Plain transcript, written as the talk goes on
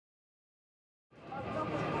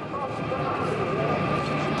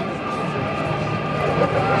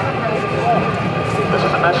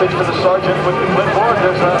message to the sergeant with the clipboard.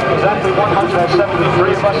 There's exactly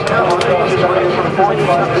 173 of us here. Our ages range from 45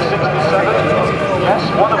 to 67. Yes,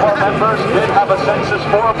 one of our members did have a census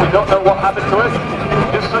form. We don't know what happened to it.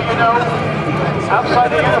 Just so you know, outside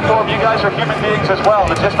the uniform, you guys are human beings as well.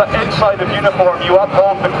 It's just that inside of uniform, you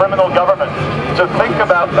uphold the criminal government. So think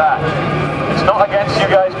about that. It's not against you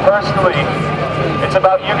guys personally. It's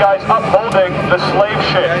about you guys upholding the slave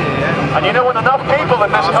ship. And you know, when enough people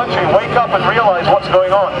in this country wake up and realize what's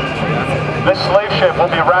going on, this slave ship will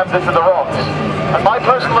be rammed into the rocks. And my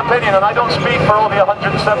personal opinion, and I don't speak for all the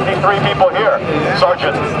 173 people here,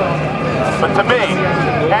 Sergeant, but to me,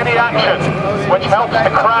 any action which helps to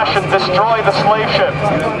crash and destroy the slave ship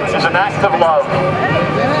is an act of love.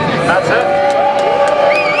 That's it.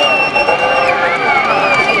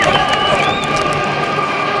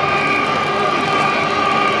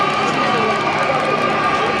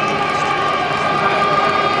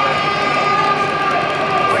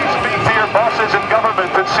 Bosses in government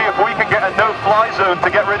and see if we can get a no-fly zone to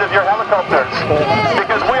get rid of your helicopters.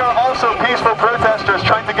 Because we are also peaceful protesters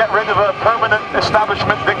trying to get rid of a permanent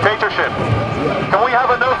establishment dictatorship. Can we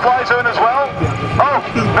have a no-fly zone as well? Oh,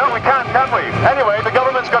 no we can't, can we? Anyway, the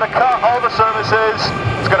government's going to cut all the services,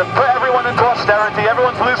 it's going to put everyone into austerity,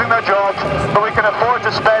 everyone's losing their jobs, but we can afford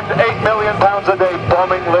to spend £8 million a day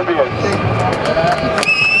bombing Libyans.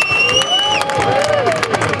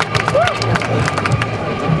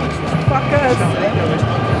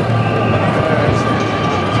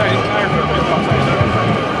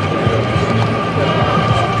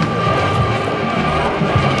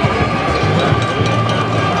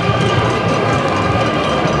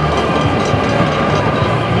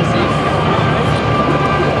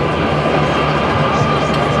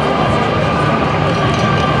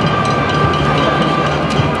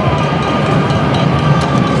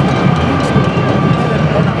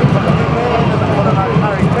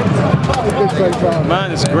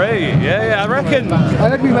 Man, it's great. Yeah, I reckon. I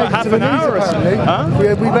heard we made half an hour or something. Huh?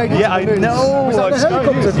 We made it yeah, to the I news. know. Was that the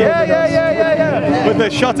helicopter? Yeah. With the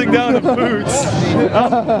shutting down of boots.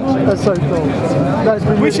 That's so cool. No, it's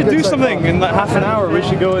been we really should good do so something far. in like half an hour. We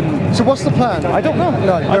should go and. So what's the plan? I don't know.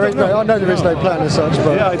 No, I know there is no plan as such,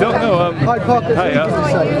 but. Yeah, I don't know. Hyde Park, give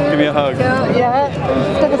me a hug. Yeah,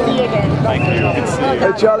 good to see you again. Thank you. Good to see you.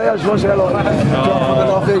 Hey Charlie, I just want to say hello. How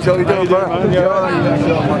you doing, man?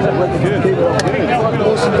 Good.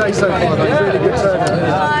 Awesome day so far, though. Really good turnout.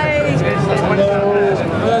 Hi.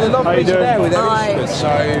 How you doing? There with Hi.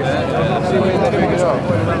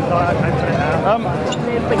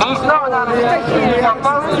 He's not an anarchist, he's a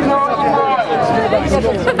very naughty boy.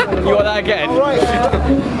 You want that again?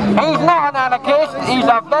 He's not an anarchist, he's a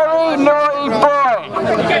very naughty boy.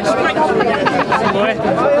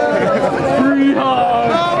 Free hug!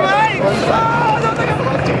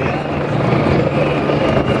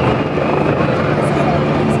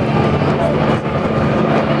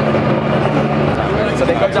 So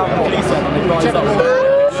they go down the police and they rise up.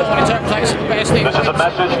 This is a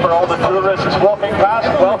message for all the tourists walking past.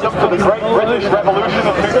 Welcome to the Great British Revolution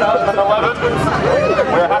of 2011.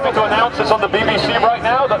 We're happy to announce this on the BBC right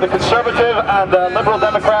now that the Conservative and Liberal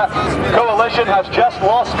Democrat coalition has just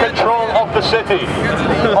lost control of the city.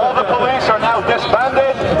 All the police are now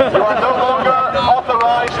disbanded. You are no longer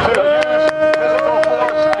authorized to use physical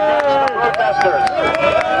force against the protesters.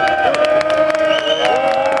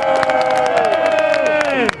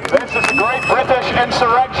 This is the Great British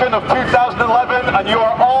Insurrection of 2011, and you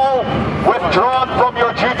are all withdrawn from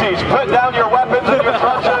your duties. Put down your weapons and your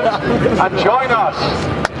truncheons and join us.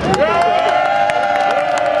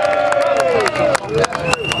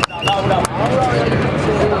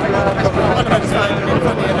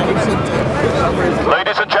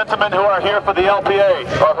 Ladies and gentlemen who are here for the LPA,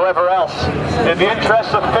 or whoever else, in the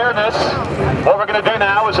interest of fairness, what we're going to do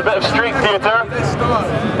now is a bit of street theater,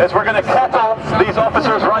 is we're going to kettle these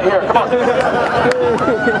officers right here. Come on.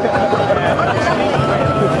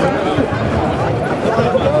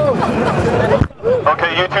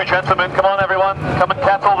 Okay, you two gentlemen, come on everyone, come and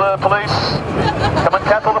kettle the police. Come and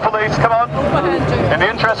kettle the police, come on. In the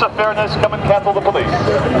interest of fairness, come and kettle the police.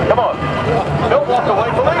 Come on. Don't walk away,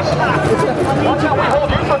 police. Why can't we hold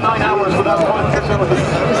you for 9 hours without going to facilities?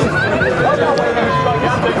 Why can't we use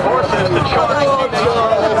gigantic horses to charge people?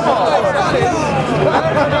 Come on.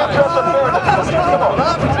 In the interest of fairness, come on.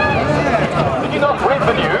 Did you not read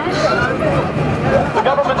the news? The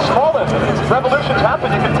government's fallen. Revolutions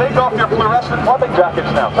happen. You can take off your fluorescent plumbing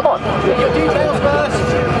jackets now. Come on. Your details first.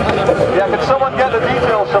 Yeah, can someone get the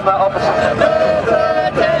details from that officer?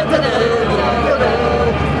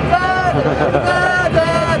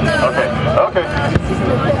 Okay.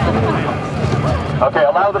 Okay,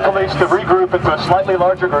 allow the police to regroup into a slightly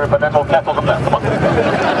larger group and then we'll kettle them down. Come on.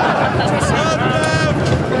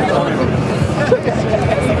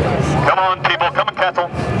 Come on, people, come and kettle.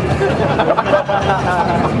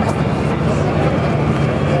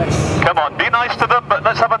 Come on, be nice to them, but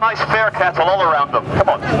let's have a nice fair kettle all around them. Come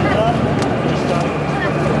on.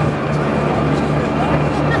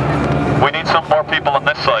 We need some more people on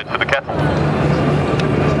this side for the kettle.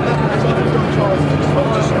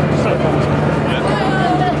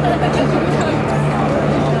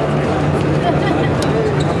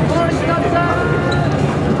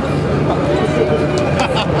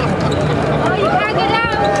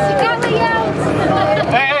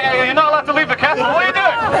 Hey, you're not allowed to leave the kettle. What are you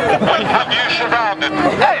doing? We have you surrounded.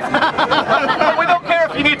 Hey! We don't care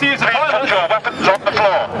if you need to use a toilet. Your weapons on the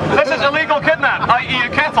floor. This is illegal kidnap, i.e. a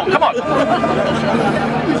kettle. Come on. Thank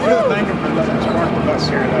him for letting us work with us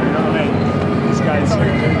here, though, you know what I mean? These guys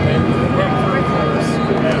here.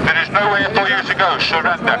 There is nowhere for you to go.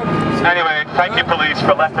 Surrender. Anyway, thank you, police,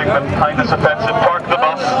 for letting the kindness offensive park the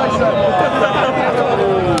bus.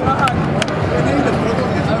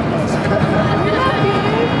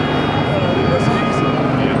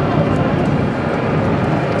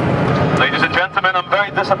 Ladies and gentlemen, I'm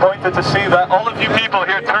very disappointed to see that all of you people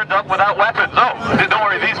here turned up without weapons. Oh, don't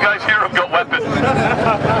worry, these guys here have got weapons.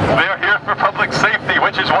 They are here for public safety,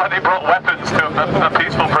 which is why they brought weapons to a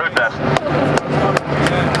peaceful protest.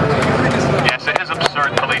 Yes, it is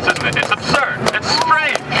absurd, police, isn't it? It's absurd. It's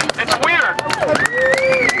strange. It's weird.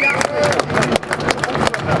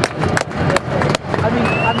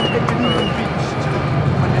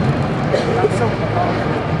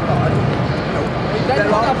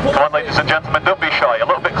 Come on, ladies and gentlemen, don't be shy. A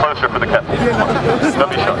little bit closer for the kettle. Don't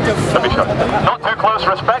be shy. Don't be shy. Not too close.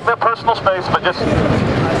 Respect their personal space, but just,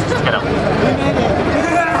 you know.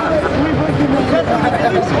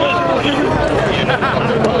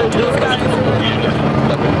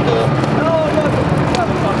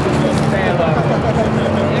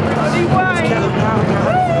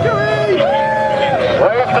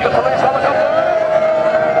 Wave to the police helicopter.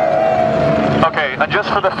 Okay, and just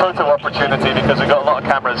for the photo opportunity, because we've got a lot of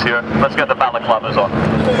cameras here, let's get the balaclavas on.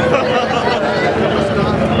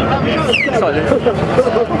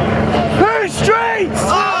 Who's streets?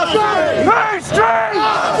 Who's streets?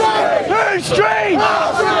 Who's streets?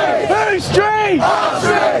 Who's streets?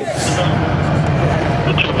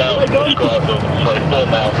 The 2 males described them, so 4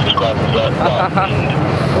 males described them as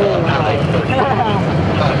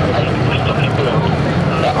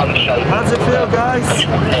How's it feel, guys?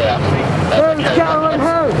 Who's going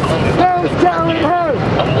home? Who's going home?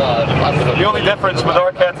 The only difference with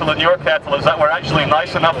our kettle and your kettle is that we're actually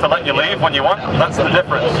nice enough to let you leave when you want. That's the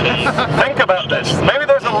difference. Think about this. Maybe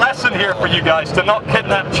there's a lesson here for you guys to not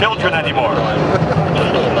kidnap children anymore.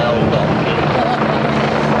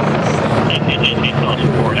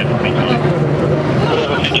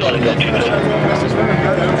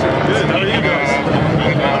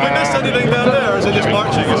 Have we missed anything down there, or is it just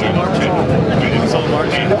marching? Is it marching? It's all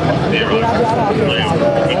marching.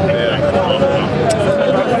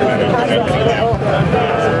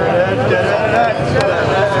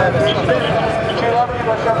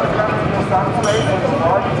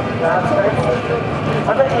 I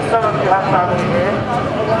bet you some of you have family here.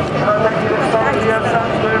 And I bet you that some of you have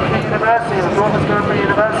sons going for university or daughters going for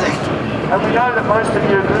university. And we know that most of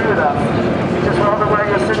you agree with us. You just rather wear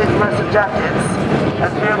your silly fluorescent jackets and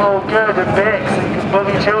feel all good and big so you can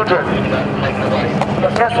bully children.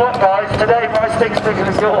 But guess what, guys? Today my stick's bigger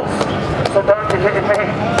than yours. So don't be hitting me.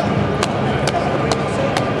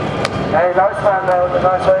 Hey, nice man there with the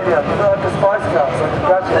nice radio. You look like a Spice Girl, so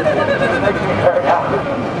congratulations. It's making me very happy.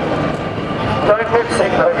 Don't lip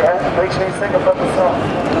sync though, yeah? Make sure you sing above the song.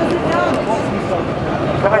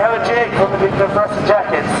 Can we have a jig from the fluorescent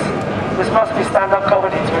jackets? This must be stand-up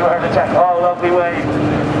comedy to be wearing a jacket. Oh, lovely wave.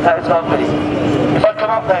 That is lovely. If I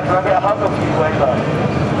come up there, can I get a hug off you, waver?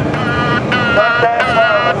 Don't dare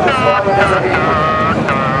smile with the smiling as a heel.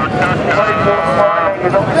 It's only called smiling,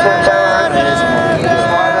 it's obviously a charity.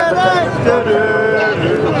 Smile as a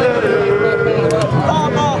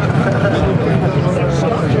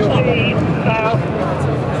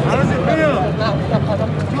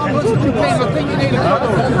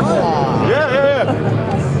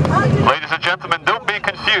Ladies and gentlemen, don't be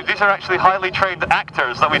confused. These are actually highly trained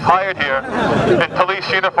actors that we've hired here in police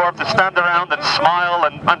uniform to stand around and smile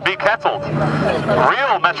and be kettled.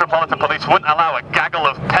 Real Metropolitan Police wouldn't allow a gaggle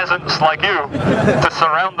of peasants like you to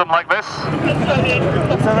surround them like this.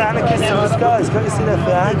 It's an anarchist in disguise. Can't you see their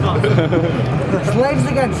flag? Slaves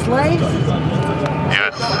against slaves?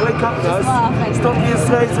 Yes. Wake up, guys. Stop being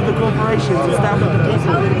slaves of the corporations and stand with the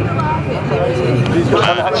people.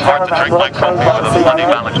 It's hard to drink like coffee with a bloody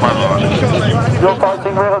Alex, my lord. You're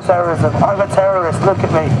fighting real terrorism. I'm a terrorist. Look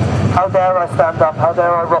at me. How dare I stand up? How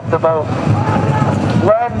dare I rock the boat?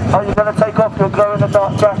 When are you going to take off your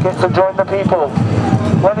glow-in-the-dark jackets and join the people?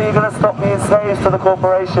 When are you going to stop being slaves to the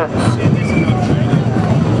corporations?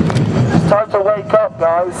 It's time to wake up,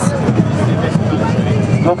 guys.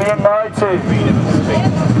 You're being lied to.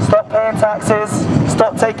 Stop paying taxes.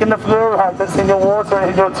 Stop taking the fluoride that's in your water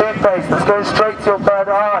and in your toothpaste that's going straight to your third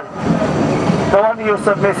eye. No wonder you're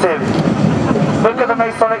submissive. Look at the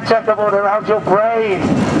Masonic checkerboard around your brain.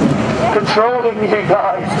 Controlling you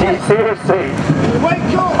guys. Do you seriously?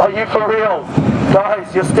 Are you for real?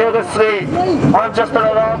 Guys, you're still asleep. I'm just an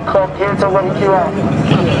alarm clock here to wake you up.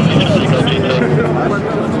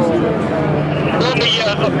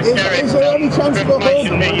 Is there any chance for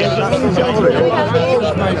home? Is there any chance for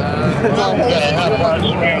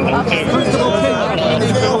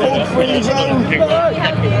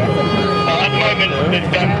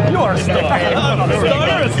You are a star. I'm not a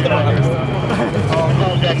star.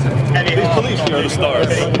 These police here are the stars.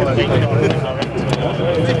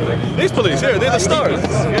 These police here, they're the stars.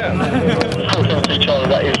 Yeah.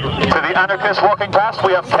 To the anarchists walking past,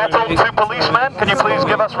 we have Kettle, 2 policemen. Can you please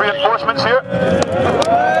give us reinforcements here?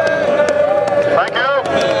 Thank you.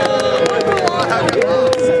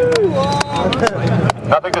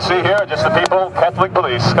 Nothing to see here, just the people, Catholic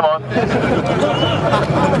police. Come on.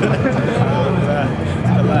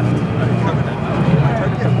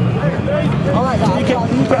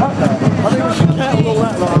 You get up there. I think we should kettle all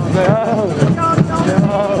that lot. No.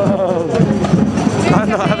 I'm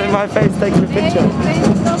not having my face taken a picture.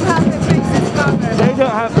 They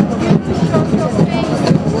don't have it.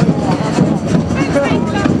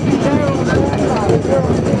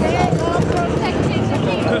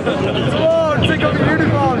 Come on, take off your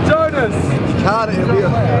uniform, join us. You can't, it'll be a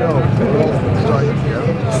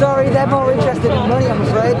Sorry, they're more interested in money, I'm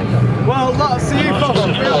afraid. Well, let's see you folks on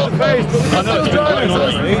the face. Still join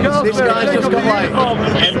us. This guy's just got like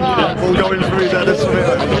we'll go in through there.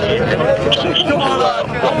 Come on,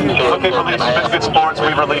 Okay, police, Biscuit Sports, we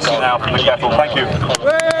release you now from the Kettle. Thank you.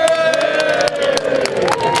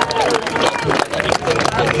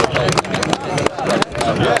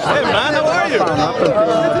 Hey man, how are you?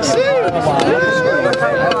 Good to see you.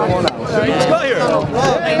 You just got here.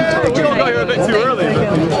 You all got here a bit too early.